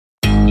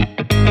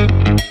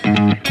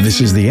This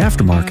is the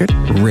Aftermarket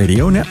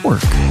Radio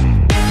Network.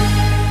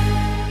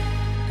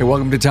 Hey,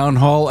 welcome to Town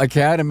Hall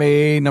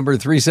Academy number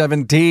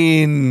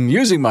 317.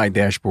 Using my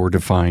dashboard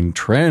to find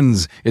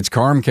trends. It's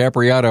Carm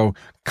Capriato,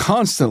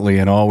 constantly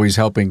and always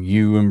helping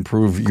you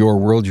improve your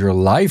world, your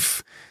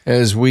life,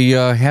 as we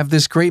have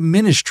this great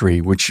ministry,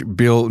 which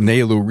Bill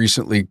Nalu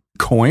recently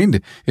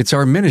coined. It's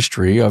our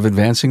ministry of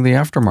advancing the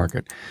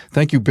aftermarket.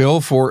 Thank you, Bill,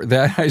 for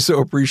that. I so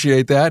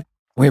appreciate that.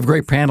 We have a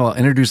great panel. I'll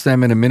introduce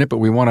them in a minute, but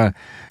we want to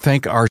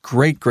thank our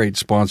great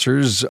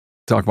sponsors.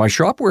 Talk about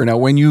Shopware. Now,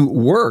 when you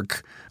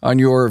work on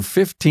your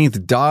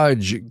 15th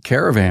Dodge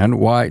Caravan,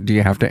 why do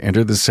you have to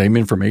enter the same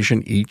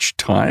information each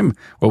time?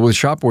 Well, with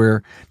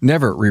Shopware,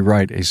 never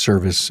rewrite a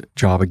service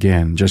job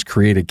again. Just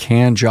create a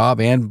canned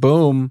job and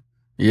boom,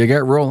 you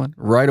get rolling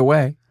right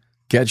away.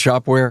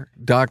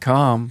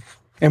 GetShopware.com.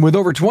 And with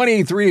over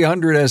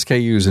 2,300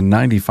 SKUs and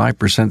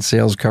 95%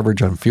 sales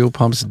coverage on fuel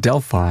pumps,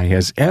 Delphi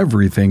has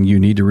everything you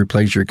need to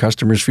replace your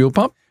customer's fuel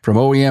pump, from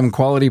OEM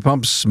quality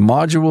pumps,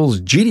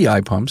 modules,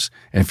 GDI pumps,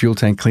 and fuel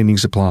tank cleaning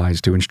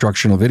supplies to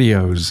instructional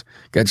videos.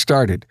 Get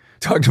started.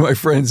 Talk to my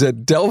friends at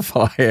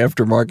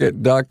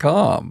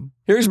DelphiAftermarket.com.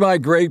 Here's my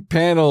great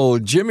panel.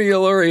 Jimmy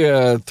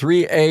Aluria,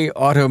 3A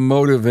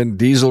Automotive and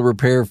Diesel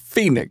Repair,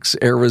 Phoenix,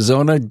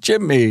 Arizona.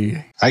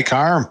 Jimmy. Hi,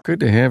 Carm. Good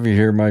to have you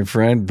here, my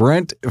friend.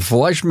 Brent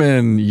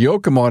Fleshman,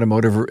 Yoakum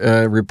Automotive,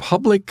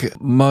 Republic,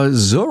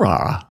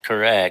 Missouri.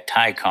 Correct.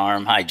 Hi,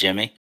 Carm. Hi,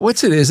 Jimmy.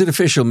 What's it? Is it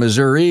official?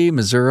 Missouri?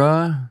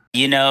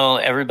 You know,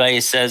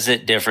 everybody says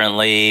it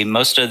differently.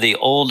 Most of the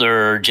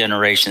older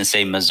generation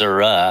say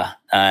Missouri,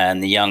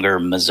 and the younger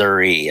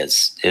Missouri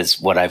is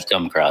what I've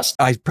come across.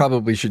 I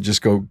probably should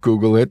just go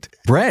Google it.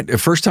 Brent,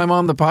 first time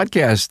on the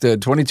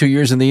podcast, 22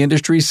 years in the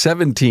industry,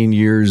 17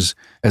 years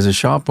as a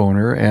shop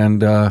owner,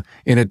 and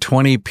in a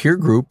 20 peer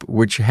group,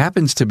 which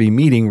happens to be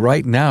meeting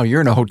right now.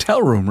 You're in a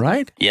hotel room,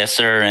 right? Yes,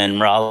 sir. In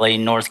Raleigh,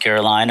 North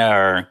Carolina,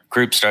 our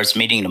group starts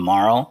meeting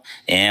tomorrow,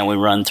 and we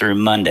run through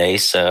Monday.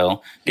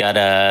 So got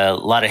a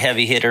lot of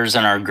heavy hitters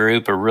in our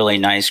group, a really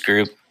nice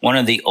group. One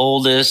of the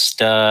oldest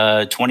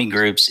 20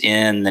 groups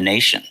in the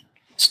nation.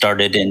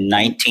 Started in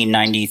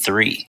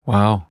 1993.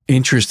 Wow.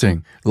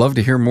 Interesting. Love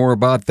to hear more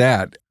about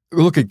that.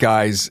 Look at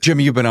guys.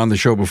 Jimmy, you've been on the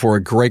show before,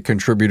 a great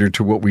contributor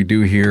to what we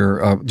do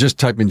here. Just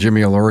type in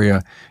Jimmy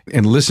Aluria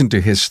and listen to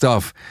his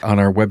stuff on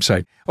our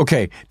website.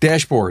 Okay,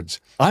 dashboards.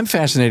 I'm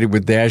fascinated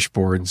with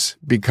dashboards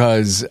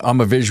because I'm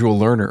a visual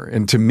learner.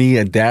 And to me,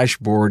 a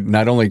dashboard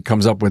not only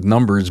comes up with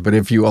numbers, but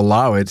if you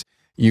allow it,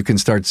 you can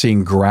start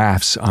seeing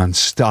graphs on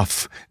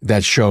stuff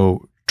that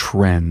show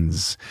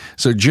trends.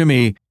 So,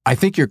 Jimmy, I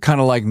think you're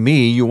kind of like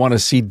me. You want to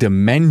see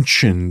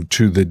dimension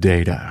to the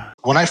data.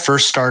 When I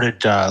first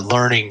started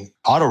learning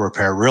auto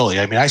repair, really,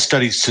 I mean, I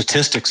studied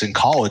statistics in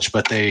college,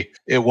 but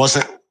it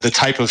wasn't the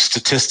type of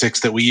statistics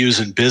that we use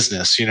in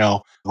business. You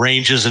know,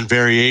 ranges and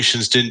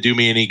variations didn't do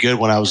me any good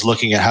when I was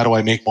looking at how do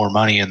I make more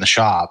money in the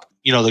shop.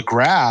 You know, the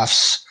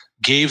graphs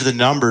gave the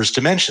numbers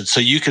dimension. So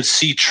you could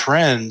see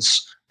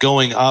trends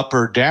going up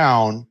or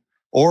down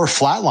or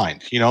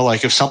flatlined. You know,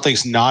 like if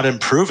something's not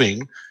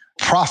improving,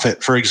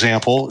 profit, for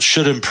example,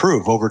 should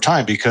improve over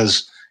time,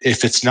 because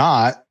if it's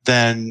not,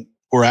 then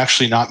we're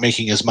actually not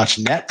making as much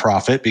net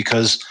profit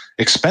because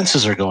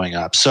expenses are going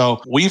up.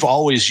 So we've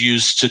always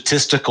used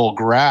statistical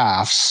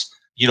graphs,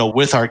 you know,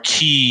 with our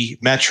key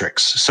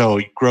metrics.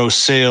 So gross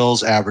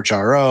sales, average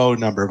RO,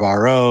 number of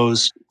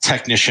ROs,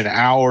 technician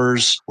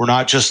hours. We're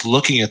not just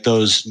looking at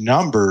those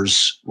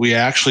numbers. We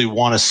actually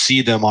want to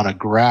see them on a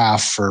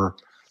graph for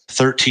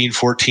 13,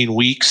 14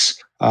 weeks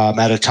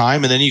at a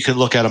time. And then you can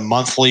look at a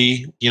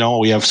monthly, you know,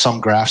 we have some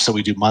graphs that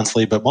we do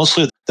monthly, but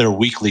mostly they're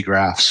weekly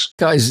graphs.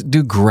 Guys,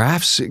 do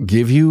graphs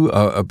give you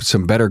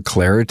some better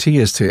clarity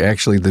as to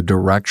actually the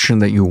direction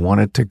that you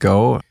want it to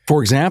go?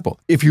 For example,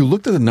 if you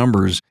looked at the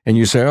numbers and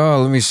you say,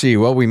 oh, let me see,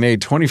 well, we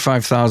made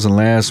 25,000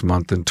 last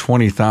month and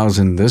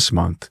 20,000 this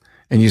month.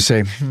 And you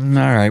say, all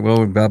right,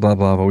 well, blah, blah,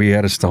 blah, but we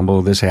had a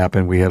stumble, this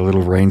happened, we had a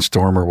little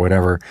rainstorm or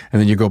whatever, and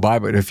then you go by.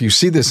 But if you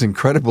see this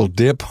incredible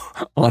dip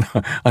on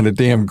a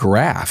damn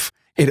graph,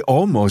 it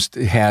almost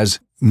has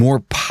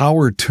more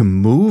power to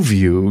move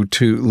you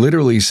to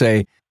literally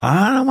say,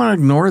 I don't want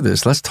to ignore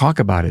this. Let's talk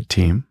about it,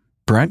 team.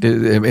 Brent,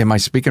 am I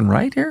speaking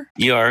right here?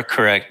 You are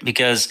correct,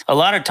 because a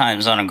lot of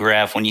times on a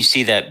graph, when you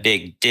see that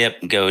big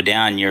dip go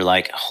down, you're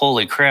like,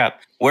 holy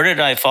crap, where did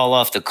I fall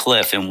off the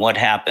cliff and what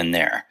happened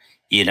there?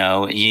 You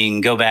know, you can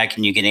go back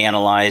and you can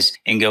analyze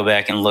and go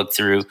back and look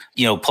through,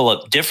 you know, pull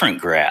up different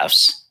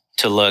graphs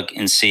to look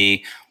and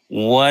see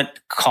what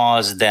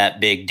caused that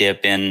big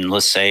dip in,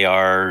 let's say,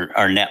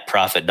 our net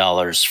profit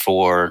dollars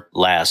for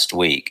last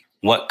week.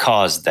 What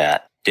caused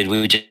that? Did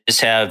we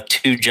just have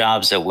two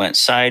jobs that went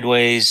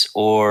sideways,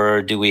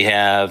 or do we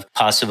have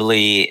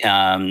possibly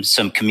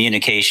some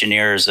communication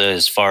errors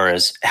as far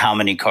as how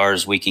many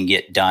cars we can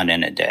get done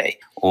in a day?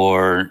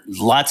 Or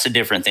lots of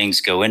different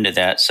things go into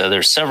that. So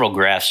there's several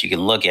graphs you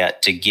can look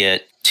at to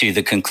get to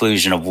the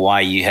conclusion of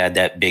why you had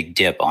that big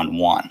dip on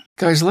one.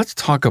 Guys, let's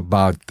talk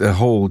about the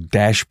whole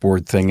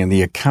dashboard thing and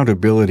the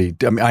accountability.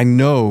 I mean, I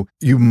know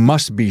you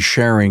must be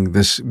sharing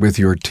this with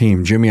your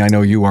team. Jimmy, I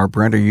know you are.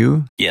 Brent, are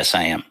you? Yes,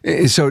 I am.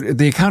 So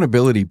the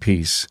accountability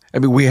piece, I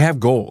mean, we have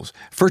goals.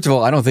 First of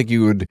all, I don't think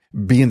you would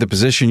be in the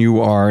position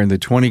you are in the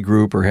 20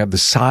 group or have the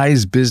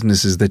size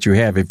businesses that you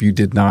have if you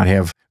did not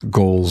have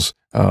goals,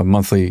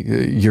 monthly,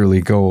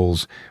 yearly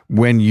goals.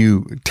 When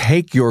you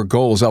take your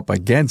goals up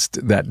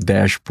against that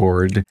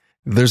dashboard,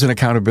 there's an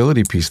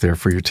accountability piece there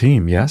for your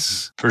team,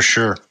 yes? For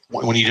sure.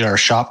 When you did our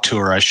shop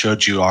tour, I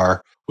showed you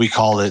we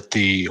called it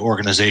the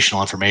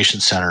Organizational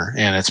Information Center.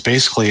 And it's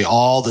basically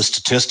all the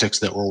statistics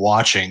that we're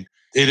watching.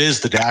 It is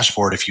the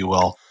dashboard, if you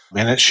will.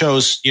 And it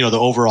shows, the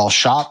overall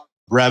shop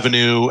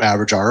revenue,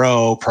 average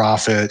RO,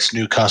 profits,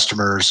 new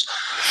customers,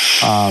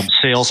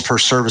 sales per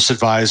service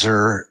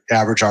advisor,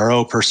 average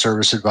RO per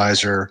service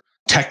advisor,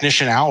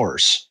 technician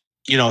hours.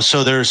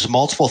 So there's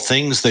multiple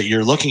things that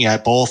you're looking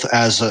at both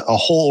as a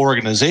whole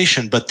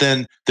organization, but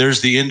then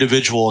there's the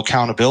individual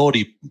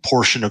accountability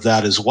portion of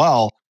that as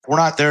well. We're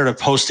not there to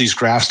post these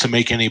graphs to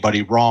make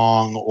anybody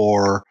wrong,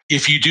 or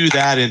if you do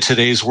that in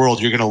today's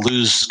world, you're going to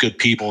lose good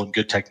people and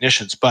good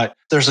technicians. But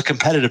there's a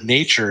competitive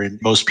nature in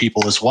most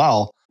people as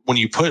well. When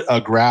you put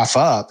a graph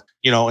up,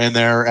 and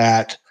they're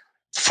at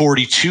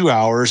 42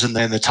 hours and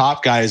then the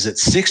top guy is at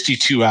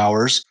 62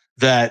 hours,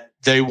 that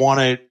they want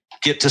to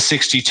get to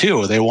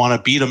 62. They want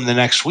to beat them the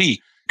next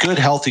week. Good,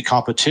 healthy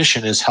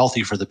competition is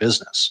healthy for the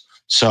business.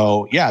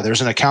 So yeah, there's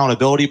an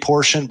accountability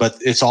portion, but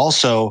it's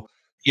also,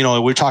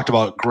 we talked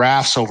about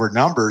graphs over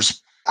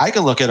numbers. I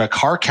can look at a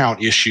car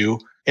count issue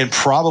and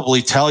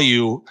probably tell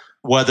you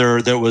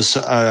whether there was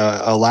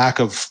a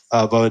lack of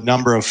a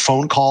number of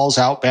phone calls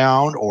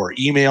outbound or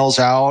emails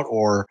out,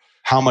 or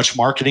how much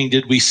marketing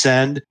did we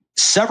send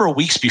several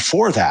weeks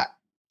before that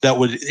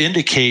would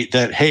indicate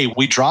that, hey,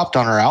 we dropped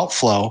on our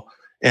outflow.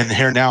 And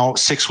here now,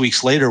 6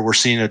 weeks later, we're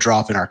seeing a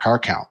drop in our car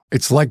count.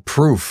 It's like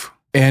proof.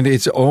 And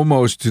it's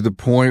almost to the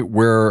point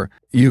where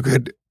you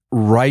could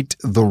right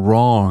the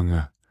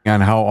wrong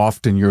on how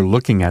often you're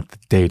looking at the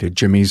data,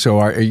 Jimmy.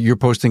 So you're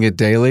posting it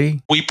daily?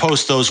 We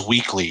post those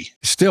weekly.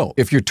 Still,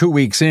 if you're 2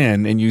 weeks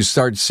in and you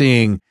start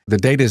seeing the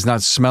data is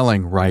not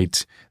smelling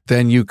right,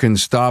 then you can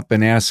stop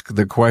and ask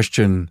the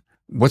question,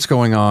 what's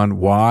going on?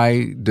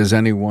 Why does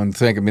anyone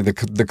think? I mean, the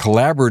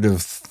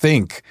collaborative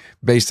think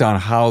based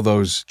on how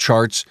those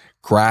charts,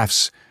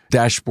 graphs,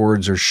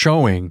 dashboards are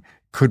showing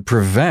could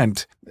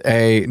prevent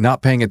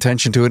not paying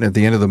attention to it. At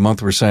the end of the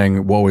month, we're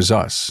saying, woe is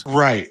us.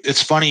 Right.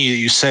 It's funny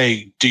you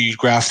say, do you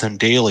graph them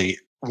daily?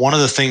 One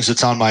of the things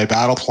that's on my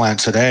battle plan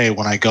today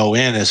when I go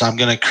in is I'm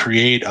going to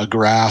create a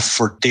graph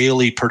for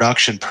daily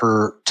production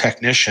per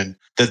technician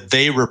that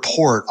they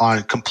report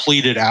on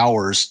completed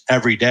hours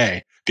every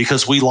day.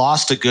 Because we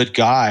lost a good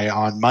guy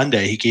on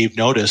Monday. He gave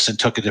notice and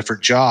took a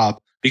different job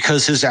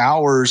because his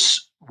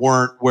hours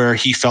weren't where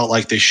he felt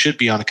like they should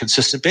be on a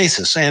consistent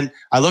basis. And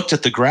I looked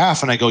at the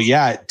graph and I go,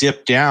 yeah, it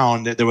dipped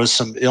down. There was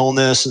some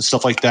illness and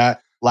stuff like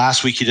that.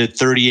 Last week he did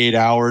 38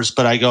 hours,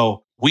 but I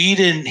go, we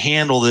didn't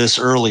handle this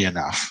early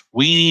enough.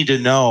 We need to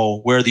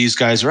know where these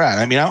guys are at.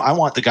 I mean, I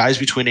want the guys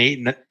between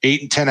 8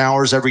 and 10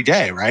 hours every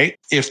day, right?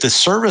 If the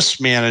service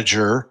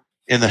manager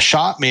and the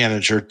shop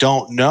manager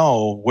don't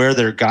know where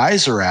their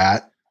guys are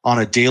at on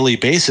a daily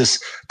basis,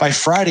 by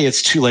Friday,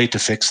 it's too late to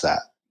fix that.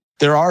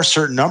 There are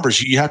certain numbers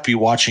you have to be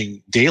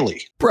watching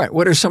daily. Brett,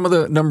 what are some of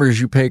the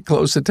numbers you pay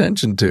close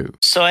attention to?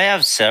 So I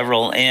have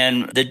several,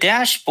 and the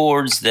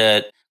dashboards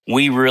that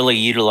we really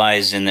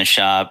utilize in the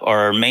shop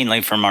are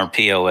mainly from our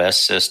POS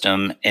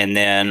system and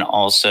then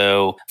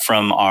also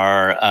from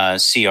our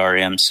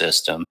CRM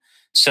system.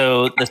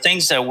 So the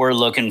things that we're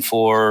looking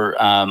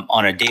for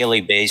on a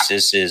daily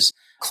basis is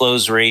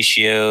close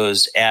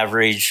ratios,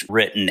 average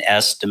written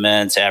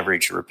estimates,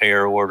 average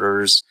repair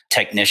orders,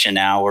 technician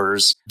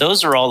hours.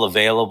 Those are all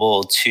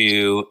available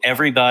to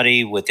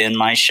everybody within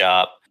my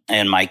shop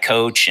and my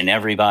coach and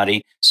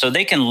everybody. So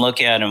they can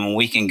look at them and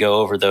we can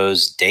go over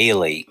those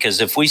daily. Because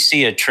if we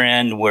see a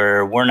trend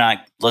where we're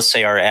not, let's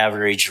say our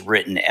average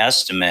written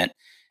estimate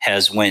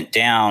has went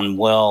down,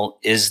 well,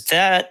 is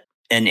that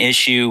an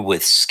issue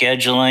with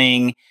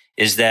scheduling?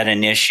 Is that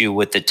an issue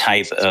with the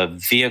type of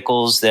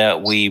vehicles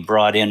that we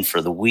brought in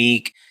for the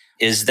week?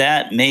 Is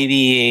that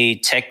maybe a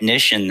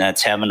technician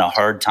that's having a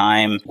hard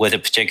time with a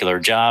particular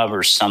job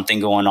or something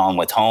going on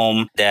with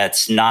home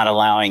that's not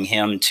allowing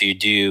him to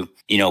do,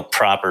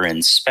 proper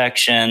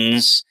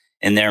inspections,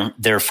 and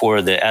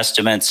therefore the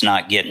estimate's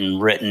not getting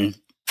written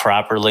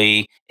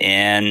properly,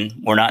 and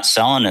we're not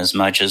selling as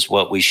much as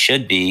what we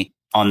should be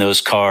on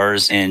those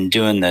cars and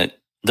doing the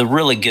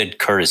really good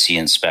courtesy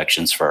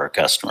inspections for our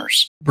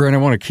customers. Brent, I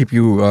want to keep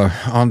you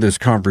on this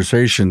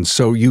conversation.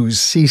 So you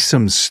see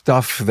some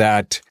stuff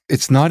that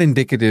it's not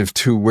indicative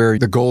to where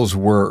the goals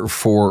were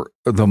for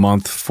the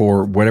month,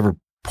 for whatever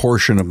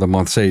portion of the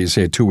month, say a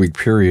 2-week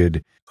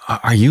period.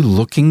 Are you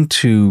looking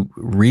to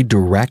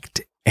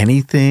redirect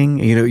anything?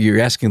 You're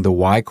asking the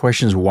why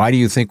questions. Why do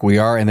you think we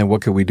are? And then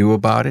what can we do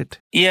about it?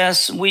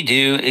 Yes, we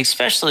do,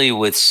 especially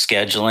with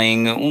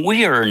scheduling.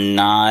 We are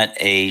not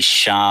a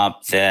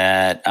shop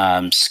that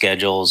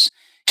schedules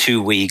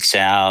 2 weeks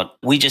out.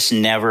 We just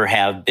never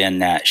have been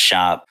that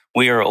shop.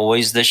 We are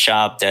always the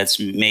shop that's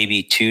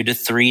maybe 2 to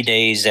 3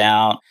 days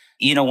out.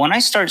 When I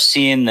start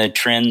seeing the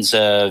trends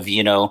of,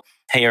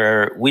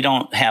 hey, we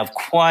don't have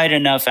quite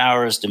enough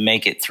hours to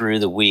make it through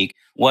the week,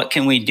 what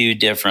can we do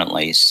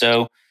differently?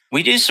 So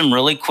we do some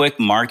really quick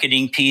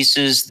marketing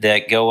pieces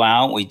that go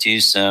out. We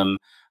do some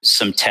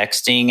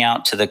texting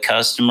out to the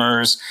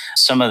customers,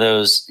 some of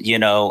those,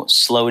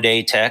 slow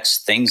day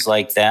texts, things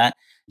like that,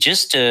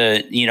 just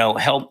to,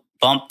 help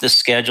bump the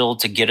schedule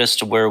to get us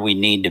to where we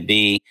need to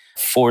be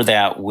for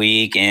that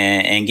week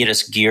and get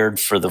us geared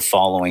for the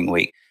following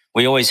week.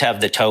 We always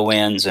have the toe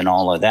ins and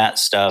all of that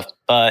stuff,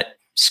 but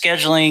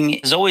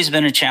scheduling has always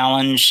been a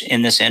challenge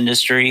in this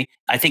industry.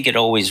 I think it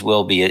always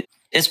will be.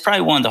 It's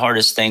probably one of the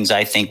hardest things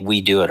I think we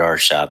do at our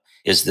shop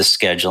is the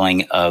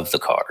scheduling of the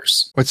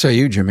cars. What say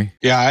you, Jimmy?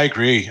 Yeah, I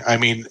agree. I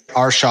mean,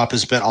 our shop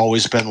has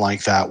always been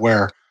like that,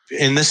 where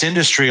in this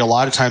industry, a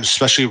lot of times,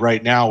 especially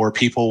right now, where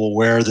people will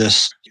wear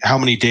this, how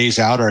many days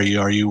out are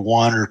you? Are you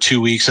 1 or 2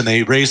 weeks? And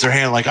they raise their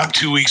hand like, I'm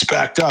 2 weeks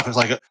backed up. It's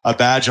like a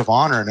badge of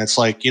honor. And it's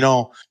like,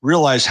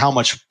 realize how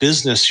much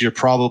business you're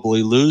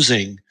probably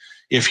losing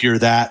if you're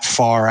that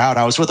far out.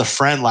 I was with a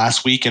friend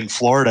last week in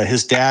Florida.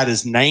 His dad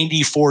is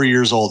 94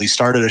 years old. He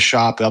started a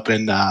shop up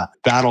in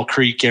Battle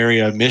Creek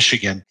area,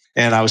 Michigan.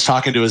 And I was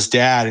talking to his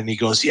dad and he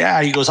goes,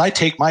 I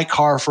take my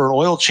car for an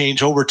oil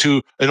change over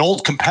to an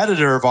old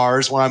competitor of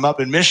ours when I'm up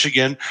in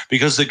Michigan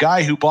because the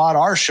guy who bought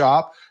our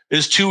shop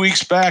is 2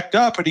 weeks backed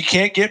up and he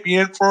can't get me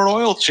in for an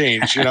oil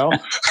change,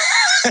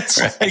 It's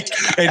like,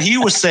 and he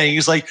was saying,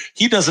 he's like,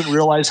 he doesn't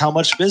realize how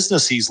much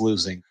business he's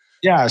losing.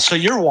 Yeah. So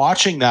you're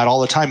watching that all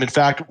the time. In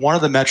fact, one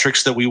of the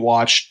metrics that we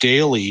watch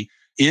daily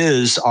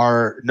is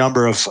our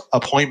number of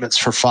appointments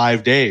for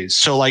 5 days.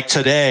 So like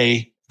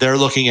today, they're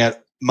looking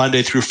at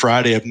Monday through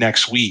Friday of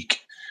next week.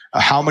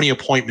 How many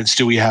appointments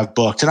do we have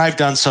booked? And I've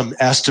done some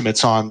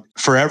estimates on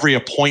for every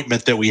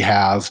appointment that we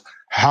have,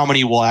 how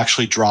many will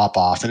actually drop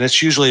off. And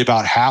it's usually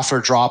about half are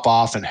drop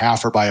off and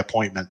half are by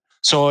appointment.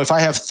 So if I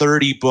have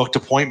 30 booked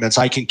appointments,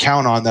 I can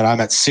count on that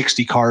I'm at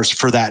 60 cars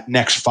for that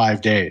next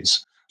 5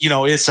 days.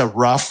 It's a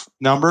rough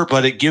number,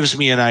 but it gives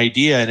me an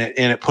idea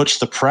and it puts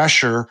the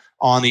pressure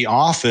on the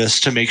office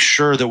to make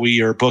sure that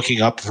we are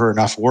booking up for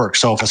enough work.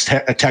 So if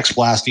a text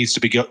blast needs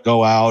to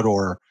go out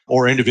or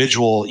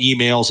individual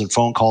emails and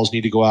phone calls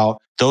need to go out,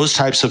 those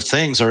types of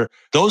things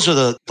those are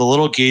the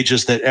little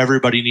gauges that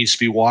everybody needs to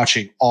be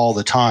watching all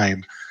the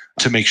time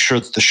to make sure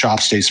that the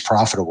shop stays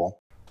profitable.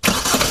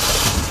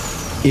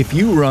 If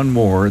you run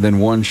more than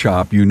one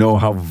shop, you know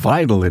how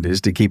vital it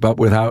is to keep up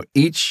with how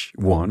each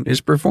one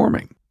is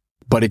performing.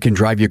 But it can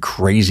drive you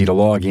crazy to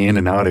log in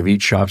and out of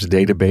each shop's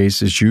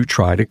database as you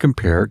try to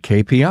compare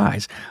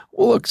KPIs.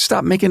 Well, look,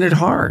 stop making it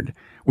hard.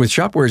 With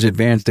Shopware's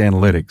advanced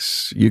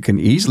analytics, you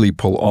can easily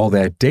pull all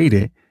that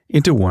data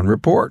into one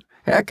report.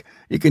 Heck,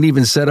 you can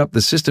even set up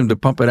the system to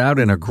pump it out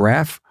in a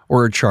graph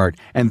or a chart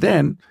and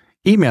then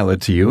email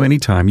it to you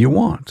anytime you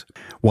want.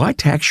 Why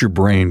tax your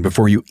brain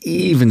before you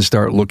even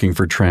start looking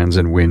for trends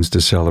and wins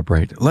to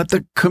celebrate? Let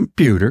the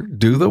computer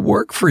do the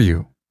work for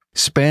you.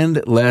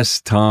 Spend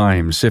less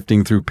time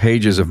sifting through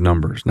pages of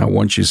numbers. Now,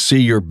 once you see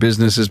your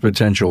business's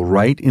potential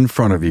right in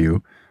front of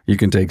you, you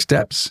can take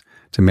steps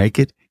to make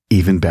it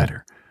even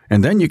better.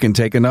 And then you can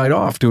take a night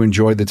off to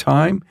enjoy the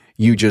time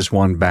you just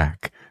won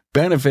back.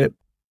 Benefit.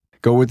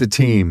 Go with the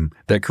team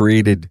that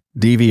created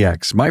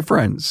DVX, my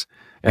friends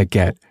at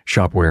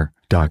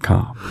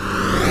GetShopware.com.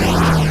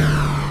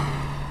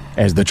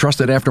 As the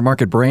trusted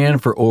aftermarket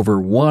brand for over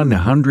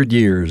 100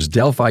 years,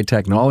 Delphi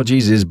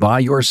Technologies is by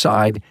your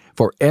side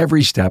for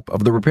every step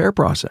of the repair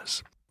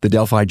process. The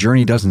Delphi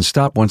journey doesn't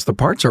stop once the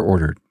parts are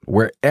ordered.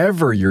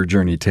 Wherever your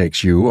journey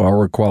takes you,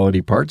 our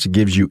quality parts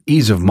gives you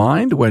ease of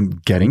mind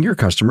when getting your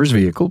customer's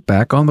vehicle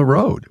back on the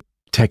road.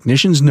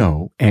 Technicians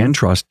know and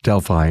trust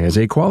Delphi as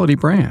a quality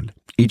brand.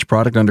 Each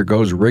product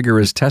undergoes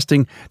rigorous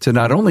testing to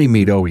not only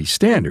meet OE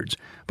standards,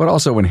 but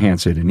also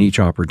enhance it in each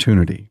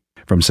opportunity.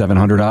 From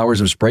 700 hours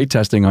of spray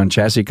testing on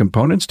chassis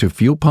components to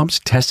fuel pumps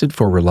tested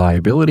for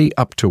reliability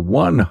up to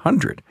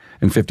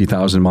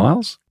 150,000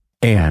 miles.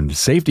 And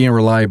safety and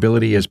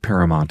reliability is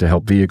paramount to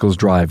help vehicles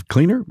drive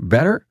cleaner,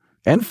 better,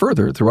 and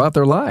further throughout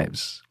their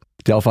lives.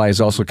 Delphi is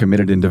also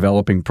committed in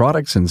developing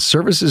products and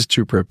services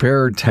to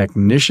prepare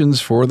technicians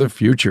for the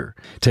future.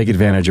 Take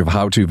advantage of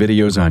how-to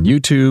videos on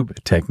YouTube,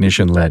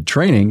 technician-led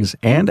trainings,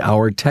 and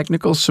our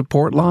technical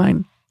support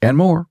line, and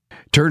more.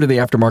 Turn to the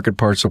aftermarket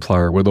parts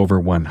supplier with over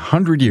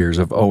 100 years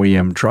of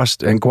OEM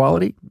trust and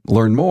quality.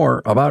 Learn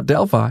more about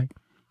Delphi.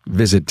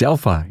 Visit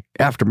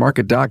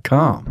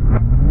DelphiAftermarket.com.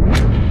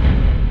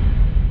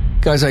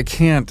 Guys, I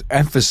can't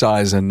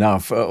emphasize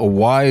enough a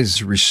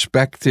wise,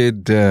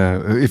 respected,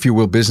 if you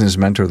will, business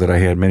mentor that I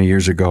had many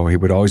years ago. He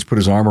would always put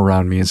his arm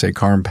around me and say,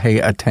 Carm, pay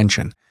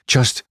attention.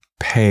 Just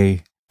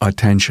pay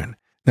attention.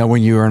 Now,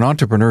 when you are an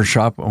entrepreneur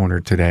shop owner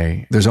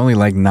today, there's only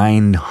like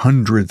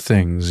 900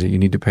 things that you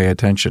need to pay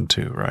attention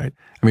to, right?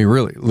 I mean,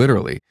 really,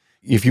 literally.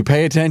 If you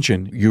pay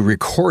attention, you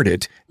record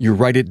it, you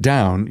write it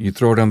down, you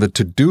throw it on the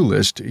to-do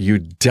list, you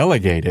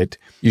delegate it,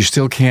 you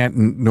still can't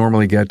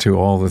normally get to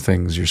all the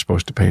things you're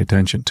supposed to pay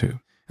attention to.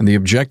 And the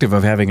objective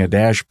of having a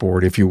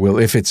dashboard, if you will,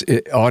 if it's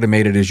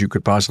automated as you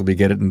could possibly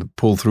get it in the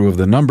pull through of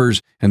the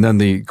numbers and then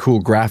the cool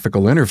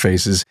graphical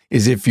interfaces,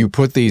 is if you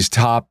put these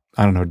top,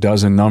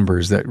 dozen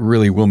numbers that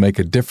really will make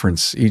a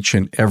difference each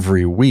and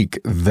every week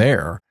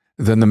there,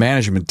 then the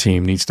management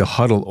team needs to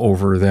huddle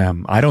over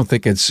them. I don't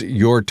think it's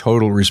your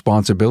total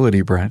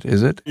responsibility, Brent,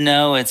 is it?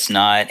 No, it's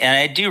not. And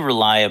I do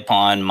rely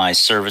upon my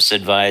service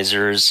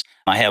advisors.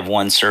 I have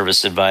one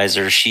service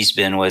advisor. She's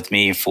been with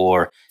me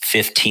for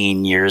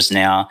 15 years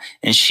now,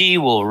 and she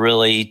will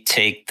really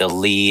take the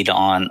lead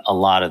on a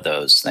lot of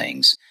those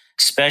things,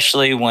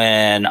 especially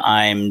when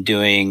I'm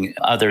doing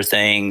other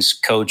things,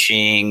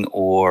 coaching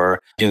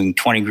or doing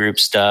 20 group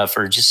stuff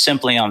or just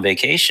simply on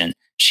vacation.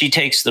 She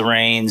takes the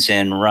reins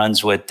and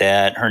runs with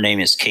that. Her name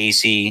is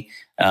Casey,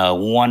 a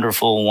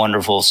wonderful,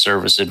 wonderful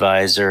service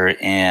advisor,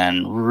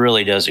 and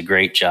really does a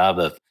great job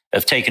of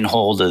taking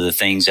hold of the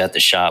things at the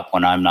shop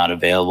when I'm not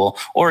available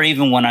or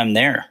even when I'm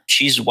there.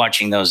 She's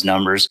watching those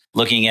numbers,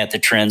 looking at the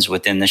trends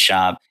within the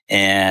shop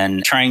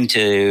and trying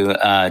to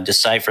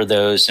decipher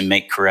those and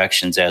make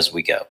corrections as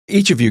we go.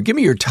 Each of you, give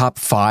me your top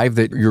 5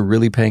 that you're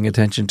really paying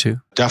attention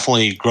to.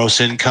 Definitely gross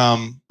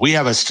income. We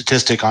have a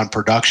statistic on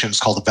production. It's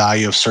called the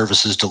value of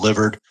services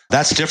delivered.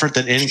 That's different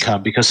than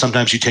income because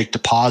sometimes you take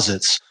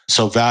deposits.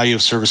 So value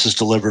of services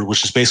delivered,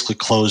 which is basically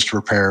closed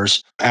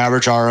repairs,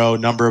 average RO,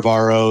 number of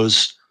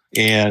ROs,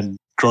 and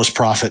gross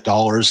profit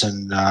dollars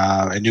and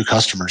new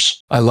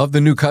customers. I love the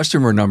new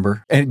customer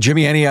number. And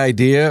Jimmy, any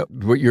idea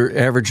what your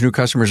average new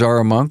customers are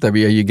a month? I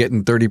mean, are you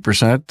getting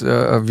 30%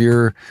 of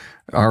your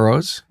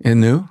ROs in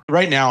new?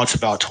 Right now, it's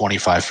about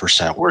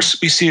 25%.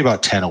 We see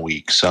about 10 a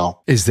week. So,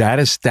 is that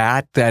a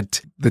stat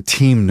that the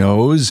team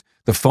knows?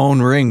 The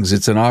phone rings.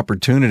 It's an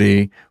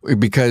opportunity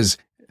because,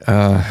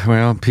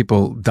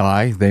 people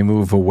die. They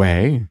move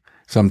away.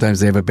 Sometimes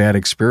they have a bad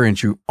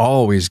experience. You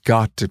always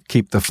got to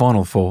keep the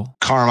funnel full.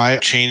 Carm, I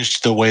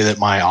changed the way that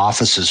my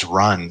offices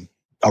run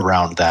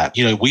around that.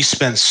 We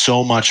spend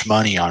so much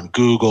money on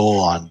Google,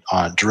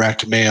 on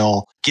direct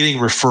mail, getting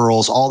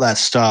referrals, all that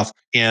stuff.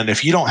 And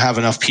if you don't have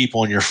enough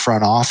people in your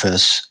front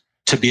office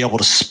to be able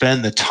to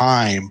spend the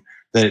time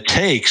that it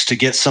takes to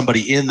get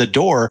somebody in the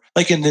door,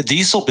 like in the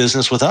diesel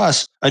business with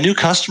us, a new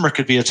customer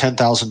could be a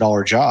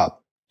 $10,000 job.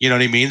 You know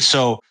what I mean?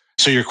 So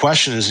your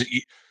question is,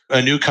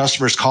 a new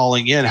customer is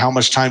calling in, how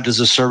much time does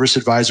a service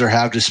advisor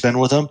have to spend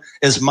with them?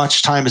 As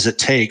much time as it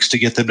takes to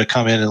get them to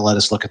come in and let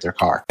us look at their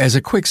car. As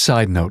a quick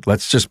side note,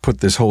 let's just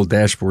put this whole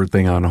dashboard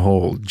thing on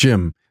hold.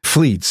 Jim,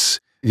 fleets.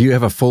 Do you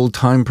have a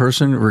full-time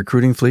person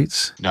recruiting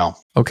fleets? No.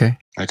 Okay.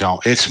 I don't.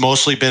 It's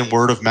mostly been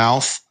word of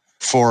mouth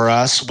for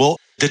us.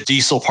 The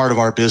diesel part of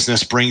our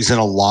business brings in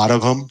a lot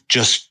of them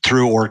just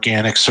through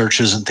organic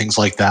searches and things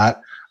like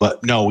that.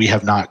 But no, we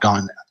have not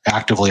gone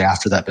actively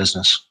after that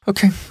business.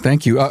 Okay,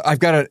 thank you. I've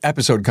got an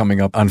episode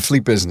coming up on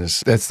fleet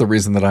business. That's the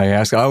reason that I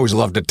ask. I always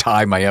love to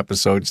tie my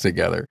episodes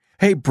together.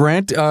 Hey,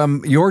 Brent,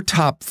 your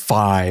top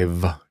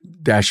 5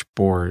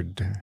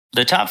 dashboard.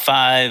 The top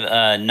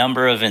 5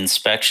 number of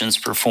inspections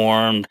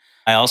performed.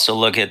 I also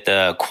look at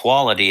the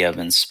quality of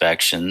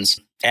inspections,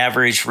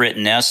 average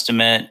written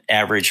estimate,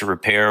 average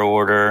repair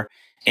order,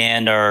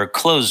 and our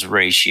close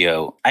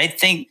ratio. I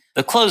think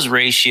the close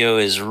ratio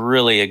is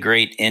really a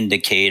great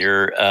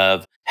indicator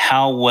of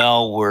how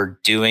well we're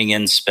doing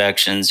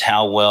inspections,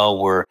 how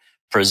well we're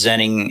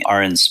presenting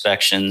our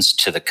inspections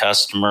to the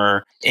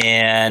customer,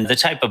 and the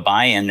type of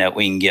buy-in that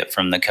we can get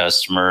from the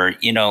customer.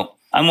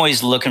 I'm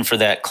always looking for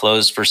that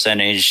close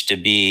percentage to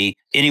be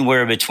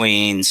anywhere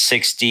between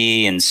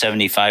 60 and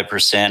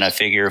 75%. I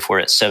figure if we're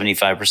at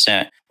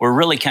 75%, we're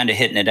really kind of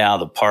hitting it out of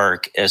the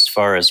park as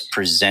far as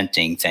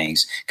presenting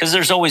things, because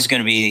there's always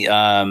going to be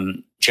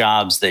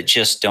jobs that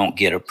just don't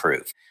get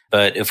approved.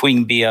 But if we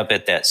can be up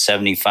at that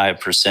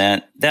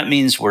 75%, that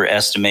means we're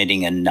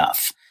estimating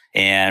enough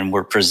and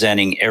we're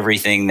presenting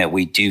everything that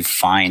we do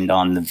find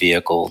on the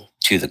vehicle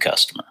to the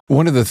customer.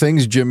 One of the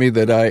things, Jimmy,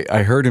 that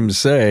I heard him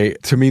say,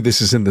 to me,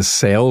 this is in the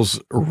sales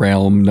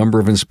realm, number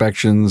of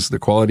inspections, the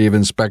quality of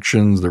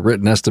inspections, the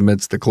written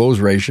estimates, the close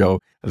ratio.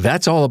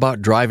 That's all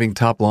about driving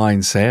top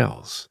line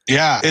sales.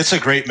 Yeah, it's a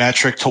great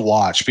metric to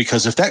watch,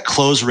 because if that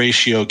close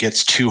ratio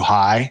gets too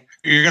high,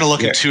 you're going to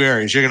look at 2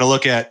 areas. You're going to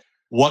look at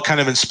what kind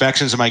of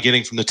inspections am I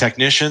getting from the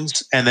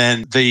technicians? And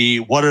then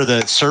what are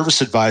the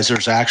service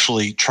advisors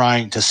actually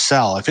trying to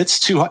sell? If it's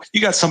too high,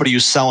 you got somebody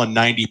who's selling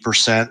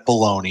 90%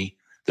 baloney.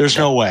 There's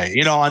no way.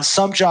 On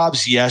some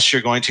jobs, yes,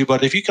 you're going to,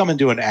 but if you come and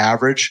do an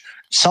average,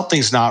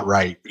 something's not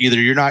right. Either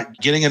you're not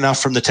getting enough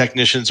from the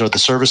technicians or the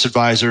service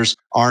advisors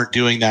aren't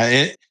doing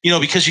that.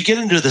 Because you get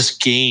into this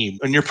game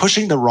and you're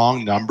pushing the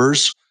wrong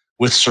numbers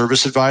with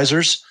service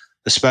advisors,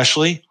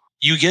 especially,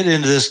 you get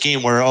into this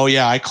game where, oh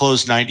yeah, I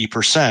closed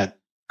 90%.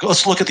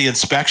 let's look at the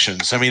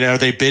inspections. I mean, are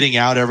they bidding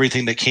out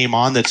everything that came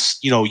on that's,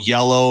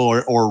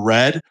 yellow or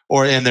red,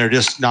 and they're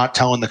just not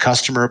telling the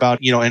customer about,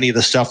 any of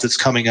the stuff that's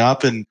coming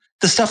up and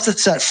the stuff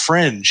that's at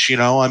fringe,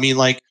 I mean,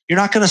 like, you're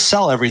not going to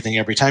sell everything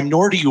every time,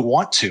 nor do you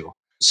want to.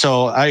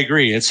 So I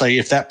agree. It's like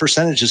if that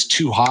percentage is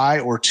too high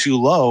or too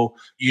low,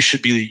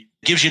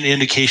 gives you an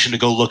indication to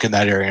go look in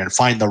that area and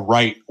find the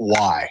right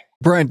why.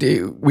 Brent,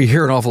 we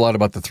hear an awful lot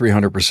about the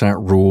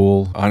 300%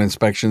 rule on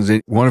inspections.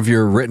 One of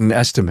your written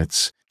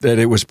estimates that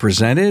it was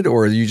presented,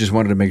 or you just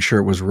wanted to make sure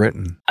it was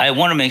written? I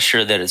want to make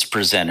sure that it's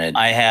presented.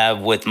 I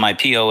have with my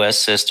POS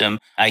system,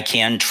 I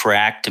can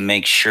track to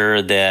make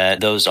sure that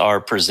those are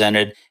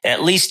presented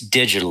at least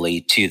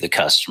digitally to the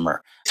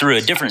customer. Through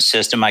a different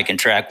system, I can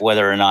track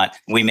whether or not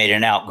we made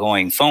an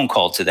outgoing phone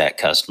call to that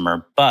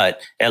customer. But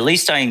at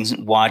least I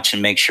can watch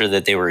and make sure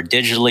that they were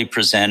digitally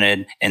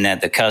presented and that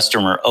the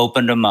customer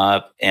opened them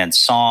up and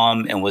saw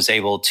them and was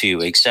able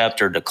to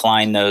accept or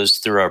decline those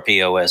through our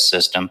POS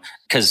system.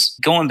 Because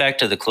going back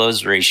to the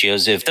close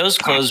ratios, if those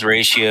close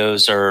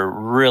ratios are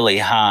really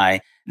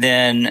high,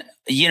 then,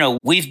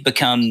 we've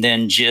become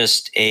then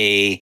just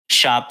a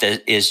shop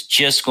that is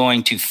just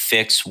going to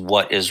fix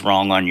what is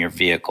wrong on your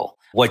vehicle,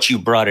 what you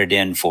brought it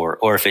in for.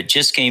 Or if it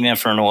just came in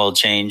for an oil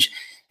change,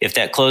 if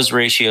that close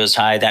ratio is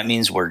high, that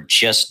means we're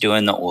just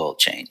doing the oil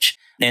change.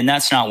 And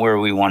that's not where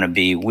we want to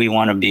be. We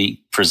want to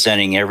be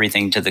presenting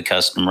everything to the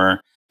customer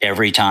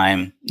every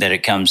time that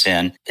it comes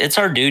in. It's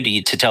our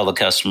duty to tell the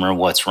customer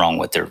what's wrong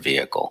with their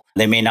vehicle.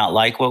 They may not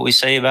like what we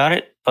say about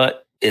it,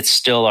 but it's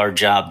still our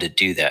job to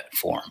do that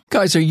for them.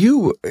 Guys, are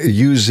you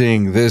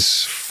using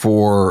this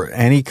for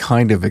any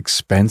kind of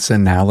expense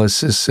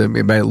analysis?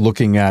 By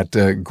looking at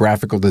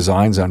graphical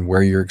designs on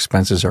where your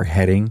expenses are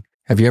heading?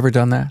 Have you ever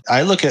done that?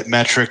 I look at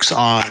metrics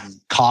on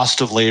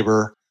cost of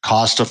labor,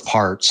 cost of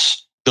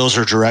parts. Those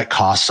are direct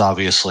costs,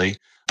 obviously.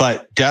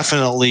 But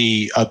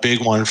definitely a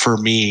big one for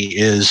me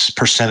is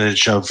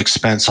percentage of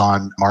expense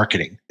on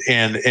marketing.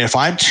 And if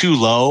I'm too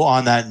low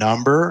on that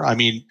number, I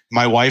mean,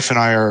 my wife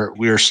and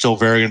we are still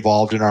very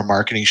involved in our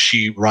marketing.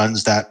 She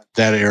runs that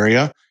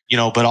area,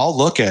 but I'll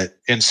look at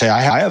and say,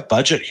 I have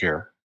budget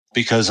here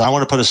because I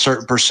want to put a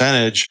certain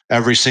percentage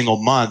every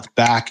single month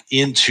back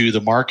into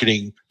the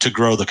marketing to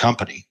grow the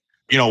company.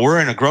 We're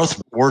in a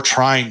growth. We're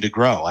trying to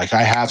grow. Like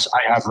I have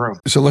room.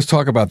 So let's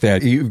talk about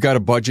that. You've got a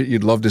budget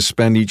you'd love to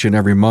spend each and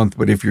every month,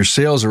 but if your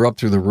sales are up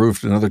through the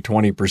roof, another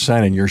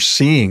 20%, and you're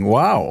seeing,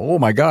 wow, oh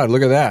my God,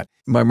 look at that.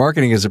 My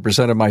marketing as a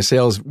percent of my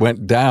sales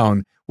went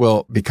down.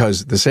 Well,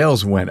 because the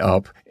sales went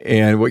up.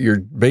 And what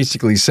you're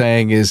basically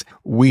saying is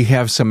we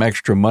have some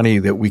extra money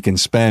that we can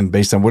spend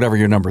based on whatever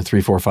your number, 3,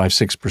 4, 5,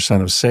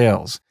 6% of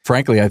sales.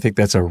 Frankly, I think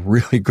that's a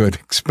really good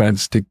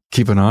expense to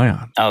keep an eye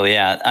on. Oh,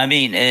 yeah. I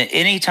mean,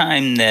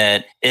 anytime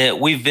that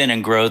we've been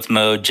in growth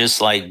mode,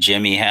 just like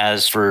Jimmy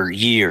has for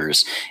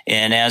years.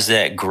 And as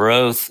that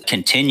growth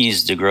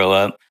continues to grow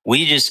up,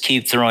 we just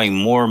keep throwing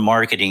more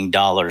marketing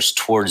dollars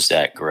towards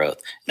that growth.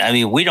 I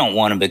mean, we don't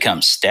want to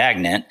become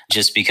stagnant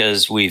just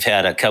because we've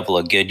had a couple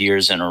of good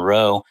years in a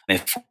row.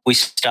 If we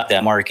stop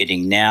that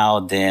marketing now,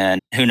 then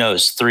who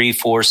knows, 3,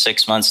 4,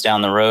 6 months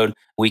down the road,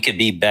 we could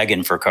be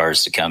begging for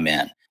cars to come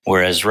in.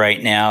 Whereas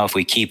right now, if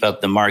we keep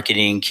up the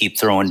marketing, keep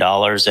throwing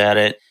dollars at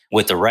it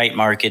with the right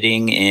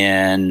marketing,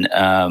 and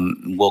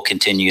we'll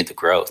continue the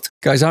growth.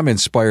 Guys, I'm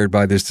inspired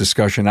by this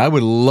discussion. I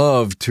would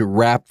love to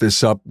wrap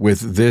this up with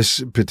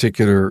this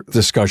particular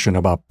discussion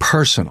about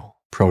personal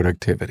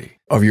productivity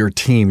of your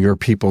team, your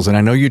people's. And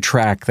I know you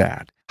track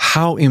that.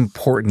 How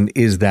important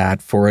is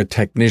that for a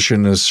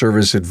technician, a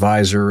service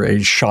advisor,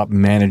 a shop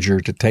manager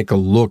to take a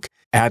look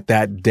at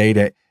that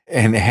data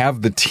and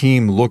have the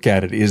team look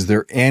at it? Is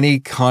there any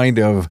kind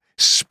of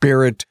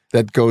spirit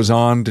that goes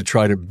on to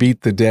try to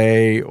beat the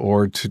day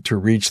or to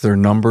reach their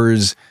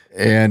numbers?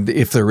 And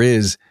if there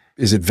is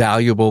it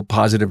valuable,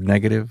 positive,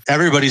 negative?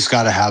 Everybody's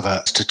got to have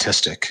a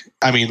statistic.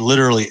 I mean,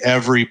 literally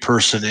every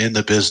person in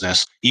the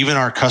business, even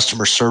our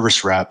customer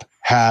service rep,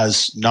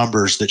 has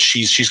numbers that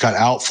she's got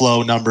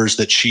outflow numbers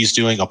that she's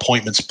doing,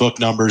 appointments book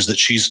numbers that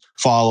she's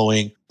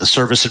following. The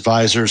service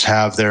advisors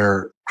have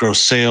their gross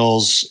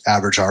sales,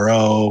 average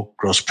RO,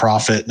 gross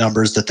profit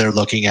numbers that they're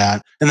looking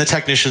at. And the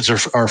technicians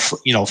are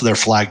their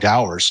flagged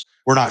hours.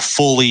 We're not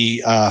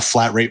fully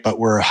flat rate, but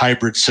we're a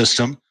hybrid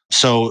system.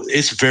 So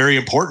it's very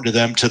important to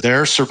them, to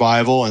their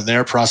survival and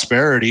their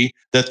prosperity,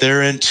 that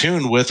they're in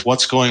tune with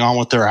what's going on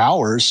with their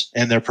hours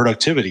and their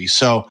productivity.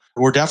 So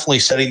we're definitely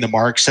setting the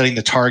mark, setting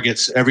the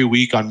targets. Every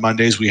week on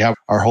Mondays, we have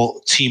our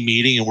whole team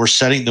meeting and we're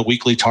setting the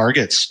weekly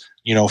targets,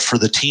 for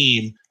the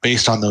team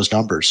based on those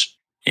numbers.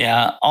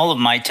 Yeah, all of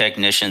my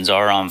technicians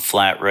are on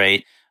flat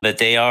rate, but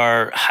they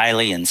are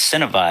highly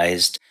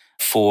incentivized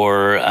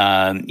for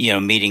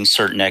meeting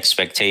certain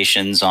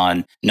expectations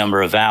on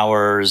number of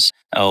hours,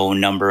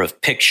 number of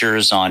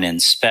pictures on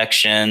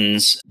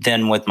inspections.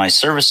 Then with my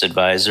service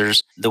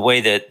advisors, the way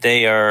that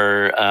they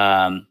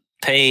are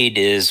paid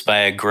is by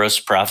a gross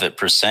profit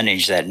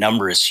percentage. That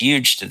number is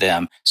huge to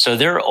them. So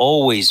they're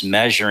always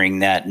measuring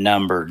that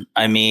number.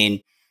 I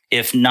mean,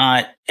 if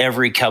not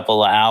every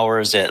couple of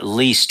hours, at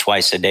least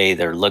twice a day,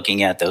 they're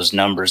looking at those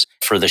numbers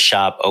for the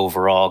shop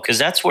overall, because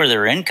that's where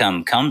their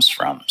income comes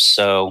from.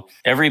 So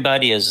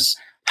everybody is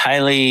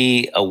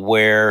highly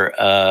aware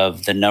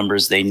of the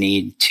numbers they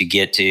need to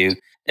get to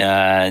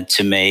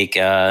make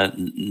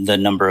the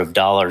number of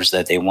dollars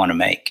that they want to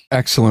make.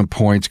 Excellent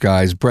points,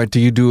 guys. Brett, do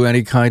you do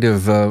any kind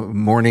of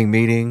morning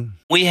meeting?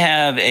 We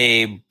have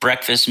a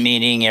breakfast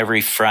meeting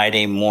every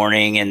Friday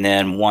morning, and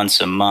then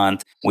once a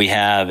month we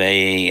have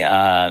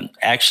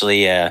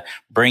actually a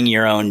bring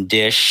your own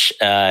dish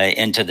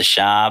into the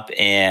shop,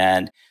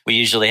 and we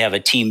usually have a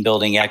team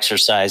building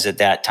exercise at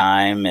that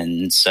time.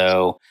 And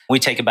so we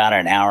take about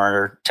an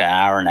hour to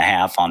hour and a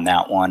half on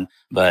that one,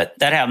 but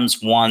that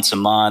happens once a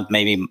month,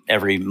 maybe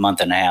every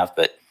month and a half,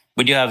 but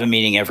we do have a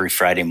meeting every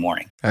Friday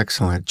morning.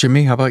 Excellent.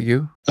 Jimmy, how about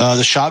you?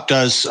 The shop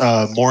does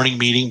a morning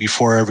meeting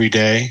before every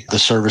day. The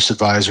service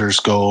advisors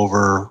go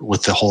over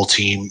with the whole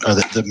team.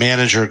 The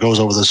manager goes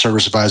over the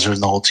service advisor and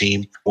the whole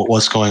team,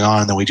 what's going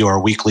on. And then we do our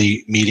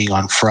weekly meeting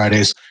on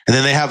Fridays. And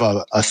then they have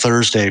a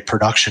Thursday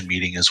production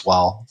meeting as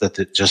well, that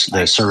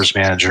the service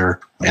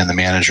manager and the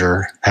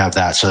manager have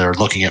that. So they're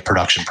looking at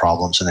production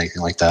problems and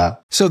anything like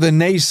that. So the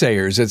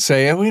naysayers that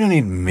say, we don't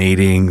need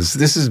meetings,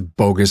 this is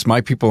bogus,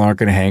 my people aren't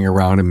going to hang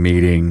around a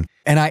meeting.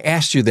 And I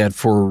asked you that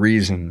for a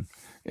reason.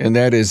 And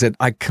that is that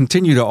I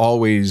continue to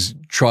always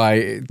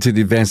try to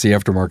advance the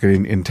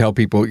aftermarket and tell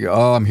people,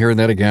 I'm hearing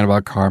that again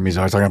about Carm. He's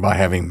always talking about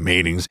having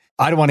meetings.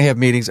 I don't want to have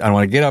meetings. I don't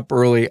want to get up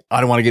early.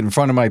 I don't want to get in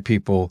front of my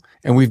people.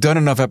 And we've done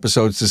enough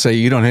episodes to say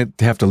you don't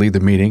have to lead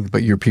the meeting,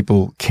 but your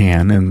people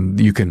can. And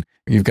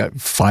you've got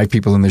 5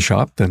 people in the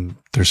shop, then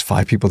there's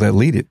 5 people that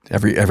lead it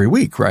every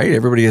week, right?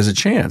 Everybody has a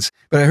chance.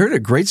 But I heard a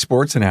great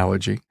sports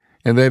analogy,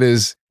 and that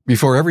is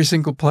before every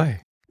single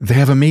play, they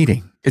have a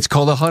meeting. It's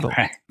called a huddle.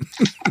 Right.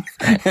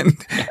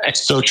 And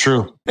it's so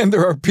true. And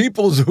there are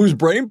people whose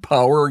brain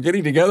power are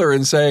getting together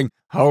and saying,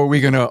 how are we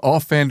going to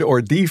offend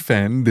or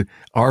defend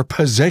our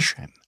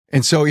possession?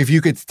 And so if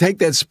you could take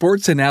that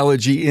sports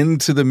analogy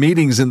into the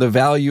meetings and the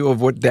value of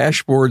what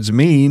dashboards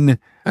mean,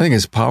 I think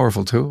it's a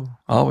powerful tool,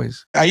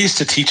 always. I used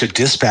to teach a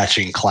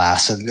dispatching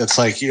class, and it's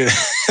like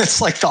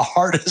the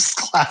hardest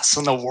class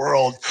in the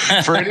world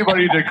for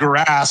anybody to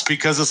grasp,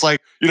 because it's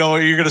like, you're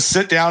going to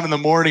sit down in the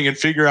morning and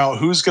figure out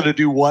who's going to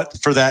do what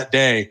for that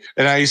day.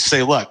 And I used to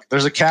say, look,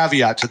 there's a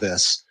caveat to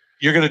this.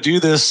 You're going to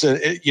do this,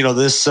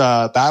 this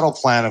battle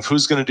plan of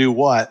who's going to do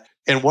what.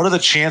 And what are the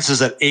chances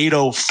at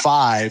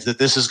 8:05 that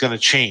this is going to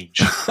change?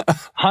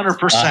 100%.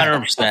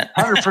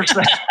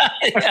 100%.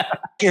 Yeah.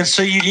 And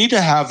so you need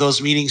to have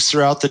those meetings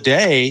throughout the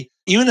day,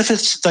 even if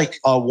it's like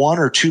a 1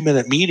 or 2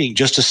 minute meeting,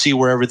 just to see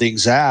where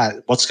everything's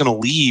at, what's going to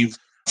leave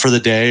for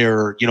the day,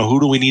 or, who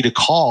do we need to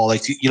call?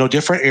 Like,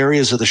 different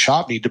areas of the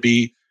shop need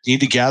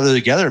to gather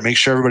together and make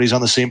sure everybody's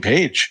on the same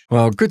page.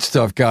 Well, good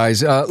stuff,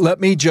 guys.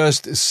 Let me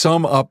just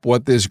sum up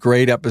what this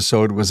great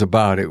episode was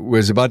about. It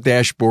was about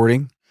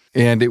dashboarding.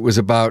 And it was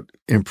about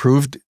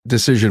improved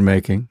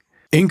decision-making,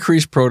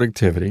 increased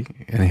productivity,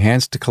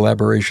 enhanced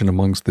collaboration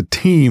amongst the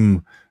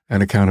team,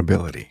 and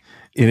accountability.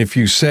 And if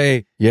you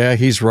say, yeah,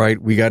 he's right,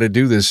 we got to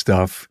do this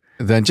stuff,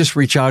 then just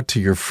reach out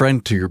to your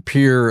friend, to your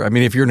peer. I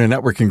mean, if you're in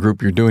a networking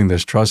group, you're doing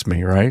this, trust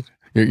me, right?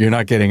 You're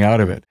not getting out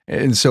of it.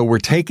 And so we're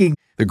taking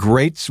the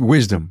great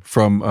wisdom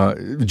from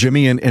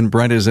Jimmy and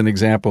Brent as an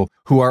example,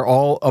 who are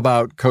all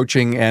about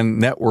coaching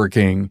and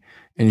networking,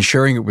 and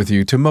sharing it with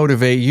you to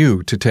motivate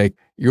you to take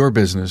your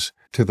business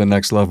to the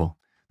next level.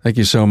 Thank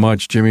you so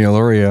much, Jimmy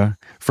Aloria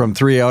from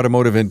 3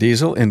 Automotive and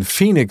Diesel in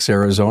Phoenix,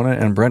 Arizona,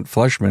 and Brent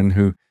Fleshman,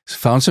 who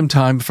found some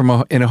time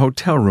in a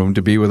hotel room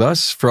to be with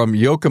us from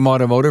Yoakum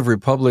Automotive,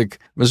 Republic,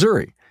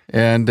 Missouri.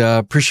 And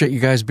appreciate you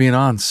guys being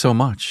on so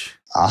much.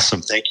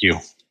 Awesome. Thank you.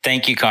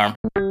 Thank you, Carm.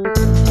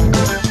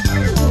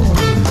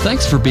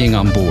 Thanks for being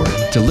on board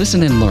to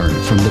listen and learn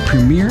from the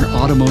premier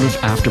automotive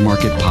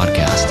aftermarket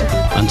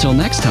podcast. Until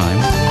next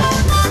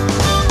time.